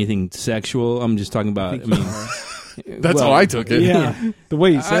saying anything sexual. I'm just talking about. That's how I took it. Yeah, the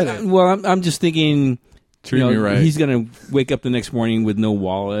way you said it. Well, I'm just thinking. Treat me right. He's gonna wake up the next morning with no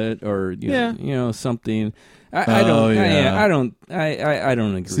wallet or something. I don't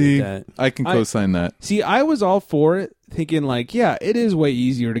agree See, with that. I can co-sign that. See, I was all for it, thinking it is way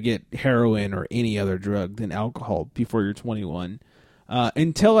easier to get heroin or any other drug than alcohol before you're 21.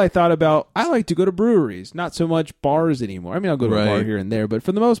 Until I thought about, I like to go to breweries, not so much bars anymore. I mean, I'll go to a bar here and there, but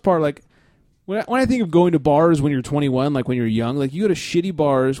for the most part, When I think of going to bars when you're 21, like when you're young, like you go to shitty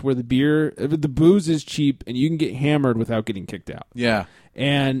bars where the booze is cheap and you can get hammered without getting kicked out. Yeah.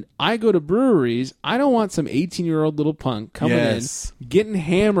 And I go to breweries. I don't want some 18-year-old little punk coming in, getting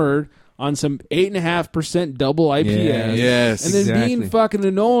hammered on some 8.5% double IPS, Yes, and then being fucking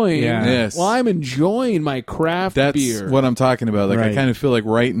annoying. Yeah. Yes. While I'm enjoying my craft beer. That's what I'm talking about. Like, Right. I kind of feel like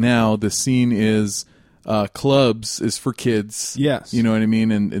right now the scene is clubs is for kids. Yes. You know what I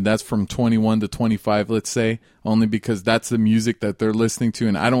mean? And that's from 21 to 25, let's say, only because that's the music that they're listening to.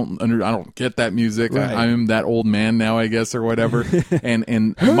 And I don't get that music. Right. I'm that old man now, I guess, or whatever.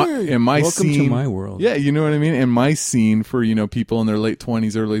 and my Welcome scene, to my world. Yeah, you know what I mean? And my scene for, people in their late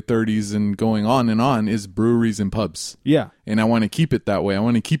 20s, early 30s and going on is breweries and pubs. Yeah. And I want to keep it that way. I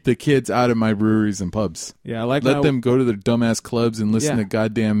want to keep the kids out of my breweries and pubs. Yeah, I like Let them go to their dumbass clubs and listen to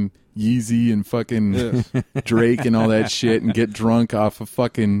goddamn Yeezy and fucking Drake and all that shit and get drunk off of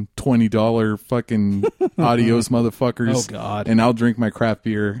fucking $20 fucking Adios motherfuckers. Oh, God. And I'll drink my craft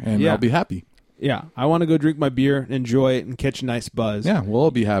beer and I'll be happy. Yeah, I want to go drink my beer, enjoy it, and catch a nice buzz. Yeah, we'll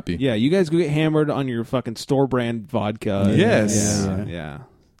all be happy. Yeah, you guys go get hammered on your fucking store brand vodka. Yes. Yeah.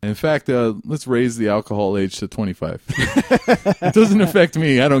 In fact, let's raise the alcohol age to 25. It doesn't affect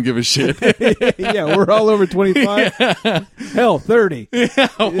me. I don't give a shit. Yeah, we're all over 25. Hell, 30.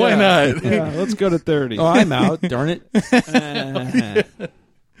 Why not? Yeah, let's go to 30. Oh, I'm out. Darn it.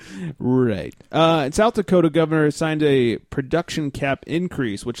 Right. In South Dakota, governor signed a production cap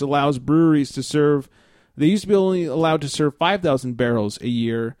increase, which allows breweries to serve. They used to be only allowed to serve 5,000 barrels a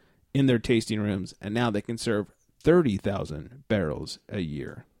year in their tasting rooms, and now they can serve 30,000 barrels a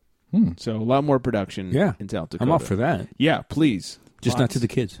year. So a lot more production in South Dakota. I'm off for that. Yeah, please. Just not to the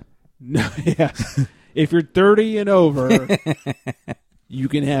kids. No, yeah. If you're 30 and over, you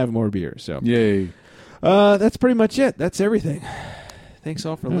can have more beer. So Yay. that's pretty much it. That's everything. Thanks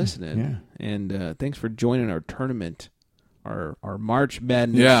all for listening. Yeah. And thanks for joining our tournament, our March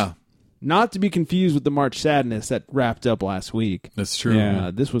Madness. Yeah. Not to be confused with the March Sadness that wrapped up last week. That's true.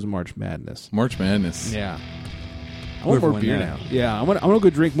 Yeah. This was March Madness. March Madness. Yeah. I want Whoever more beer won now. that. Yeah, I'm gonna go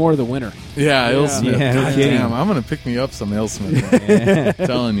drink more of the winter. Yeah, Alesmith. Yeah, no God kidding. damn, I'm going to pick me up some Alesmith. I'm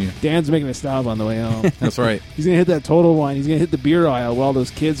telling you. Dan's making a stop on the way home. That's right. He's gonna hit that Total Wine. He's gonna hit the beer aisle while those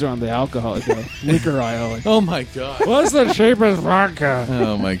kids are on the alcohol, the liquor aisle. Like, Oh, my God. what's the cheapest vodka?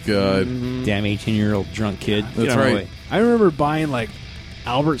 Oh, my God. Damn 18-year-old drunk kid. Get That's out of the right. way. I remember buying like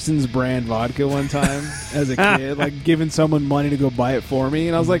Albertsons brand vodka one time as a kid, like giving someone money to go buy it for me,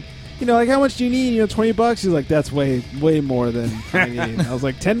 and I was like, like how much do you need? $20? He's like, that's way more than I need. I was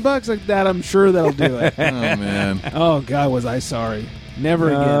like, $10 like that. I'm sure that'll do it. Oh, man. Oh God, was I sorry? Never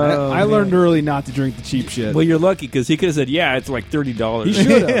again. Oh, I learned early not to drink the cheap shit. Well, you're lucky because he could have said, "Yeah, it's like $30." He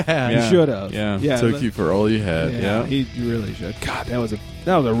should have. Yeah. He should have. Yeah. Took you for all you had. Yeah, he really should. God, that was a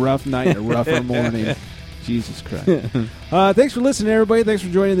rough night and a rougher morning. Jesus Christ. Thanks for listening, everybody. Thanks for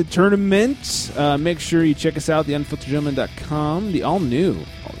joining the tournament. Make sure you check us out, theunfilteredgentleman.com, the all-new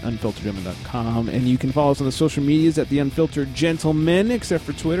unfilteredgentleman.com, and you can follow us on the social medias at The Unfiltered Gentleman, except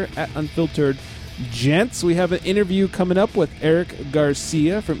for Twitter, at Unfiltered Gents. We have an interview coming up with Eric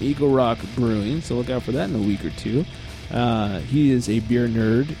Garcia from Eagle Rock Brewing, so look out for that in a week or two. He is a beer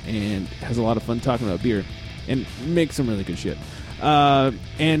nerd and has a lot of fun talking about beer and makes some really good shit.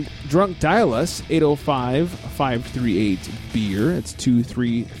 And drunk dial us 805-538-BEER. It's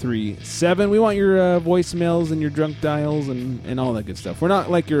 2337. We want your voicemails and your drunk dials and all that good stuff. We're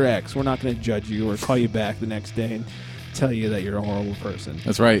not like your ex. We're not going to judge you or call you back the next day and tell you that you're a horrible person.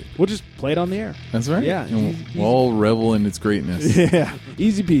 That's right. We'll just play it on the air. That's right. Yeah. And we'll all revel in its greatness. Yeah,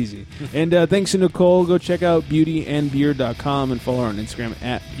 easy peasy. And thanks to Nicole. Go check out beautyandbeer.com and follow her on Instagram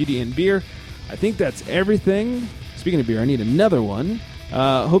at beautyandbeer. I think that's everything. Speaking of beer, I need another one.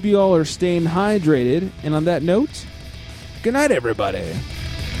 Hope you all are staying hydrated. And on that note, good night, everybody.